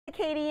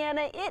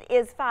Acadiana. It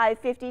is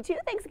 5:52.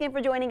 Thanks again for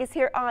joining us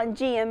here on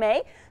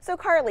GMA. So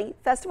Carly,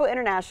 Festival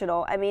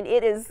International, I mean,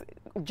 it is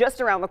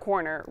just around the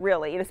corner,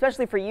 really, and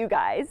especially for you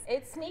guys.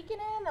 It's sneaking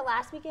in the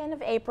last weekend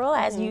of April,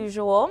 as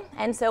usual,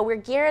 and so we're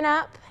gearing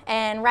up,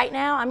 and right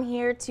now I'm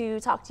here to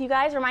talk to you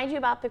guys, remind you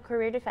about the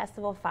Courir to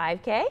Festival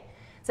 5K.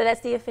 So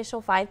that's the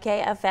official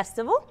 5K of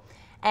Festival,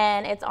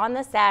 and it's on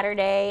the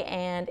Saturday,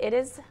 and it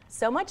is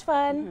so much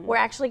fun. We're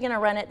actually going to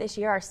run it this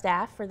year, our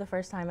staff, for the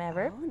first time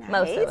ever,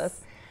 most of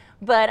us.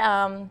 But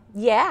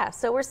yeah,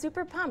 so we're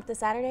super pumped, the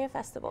Saturday of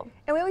Festival.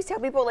 And we always tell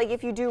people, like,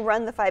 if you do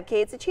run the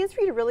 5K, it's a chance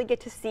for you to really get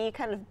to see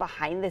kind of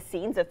behind the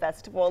scenes of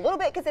Festival a little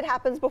bit, because it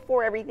happens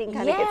before everything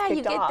kind of gets kicked off. Yeah,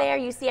 you get there,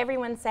 you see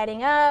everyone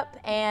setting up,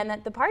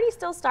 and the party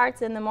still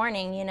starts in the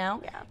morning, you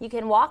know. Yeah. You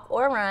can walk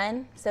or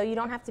run, so you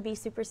don't have to be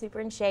super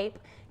in shape.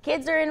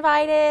 Kids are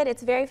invited,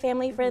 it's very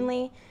family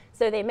friendly.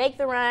 So they make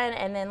the run,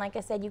 and then, like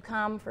I said, you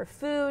come for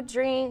food,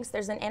 drinks.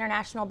 There's an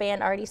international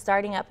band already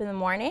starting up in the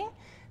morning.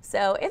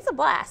 So it's a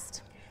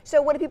blast. So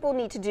what do people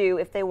need to do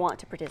if they want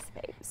to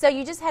participate? So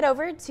you just head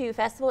over to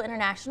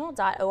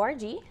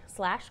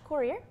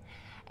festivalinternational.org/Courir.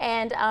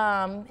 And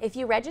if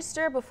you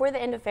register before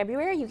the end of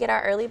February, you get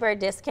our early bird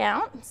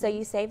discount, so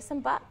you save some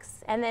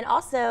bucks. And then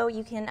also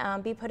you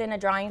can be put in a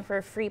drawing for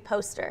a free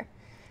poster.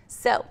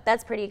 So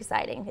that's pretty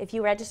exciting if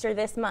you register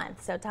this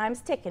month. So time's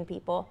ticking,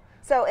 people.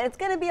 So it's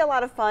going to be a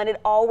lot of fun. It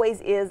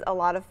always is a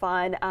lot of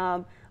fun.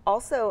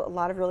 Also, a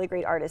lot of really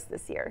great artists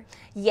this year.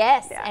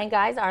 Yes, and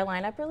guys, our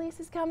lineup release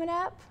is coming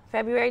up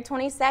February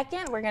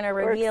 22nd. We're going to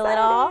reveal it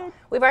all.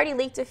 We've already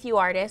leaked a few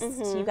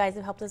artists. You guys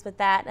have helped us with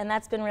that, and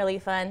that's been really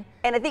fun.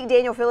 And I think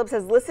Daniel Phillips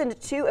has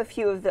listened to a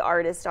few of the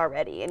artists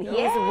already, and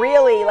he's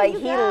really, like,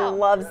 he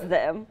loves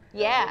them.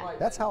 Yeah.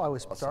 That's how I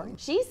was starting.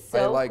 She's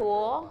so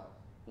cool.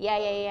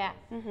 Yeah.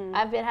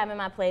 I've been having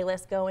my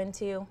playlist going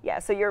too. Yeah,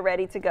 so you're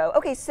ready to go.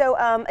 Okay, so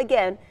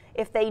again,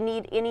 if they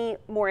need any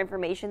more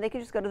information, they can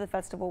just go to the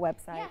festival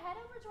website. Yeah, head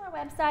over to our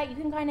website. You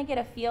can kind of get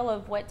a feel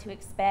of what to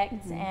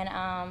expect.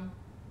 And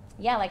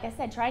yeah, like I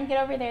said, try and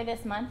get over there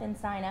this month and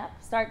sign up.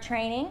 Start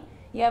training.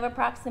 You have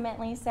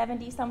approximately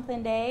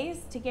 70-something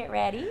days to get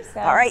ready.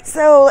 So. All right,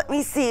 so let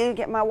me see.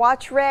 Get my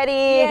watch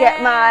ready.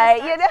 Get my,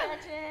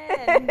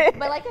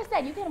 But like I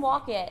said, you can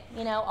walk it,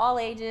 you know, all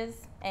ages.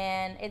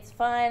 And it's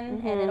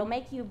fun, and it'll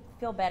make you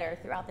feel better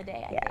throughout the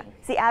day, I think.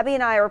 See, Abby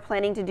and I are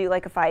planning to do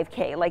like a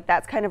 5K. Like,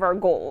 that's kind of our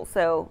goal.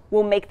 So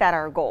we'll make that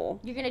our goal.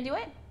 You're going to do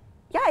it?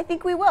 Yeah, I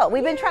think we will.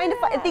 We've been trying to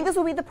I think this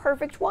will be the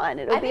perfect one.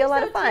 It'll be a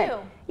lot of fun. Too.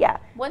 Yeah.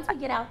 Once we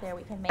get out there,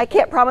 we can make it. I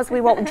can't promise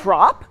we won't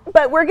drop,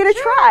 but we're going to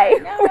try.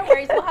 No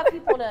worries. We'll have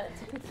people to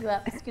pick you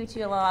up, scoot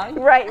you along.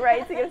 Right.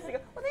 To get us to go.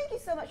 Well, thank you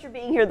so much for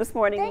being here this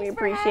morning. Thanks we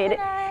appreciate it.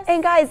 Us.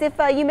 And guys, if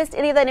you missed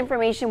any of that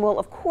information, we'll,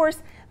 of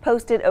course,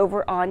 post it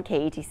over on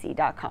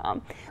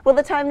KATC.com. Well,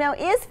 the time now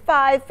is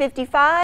 5:55.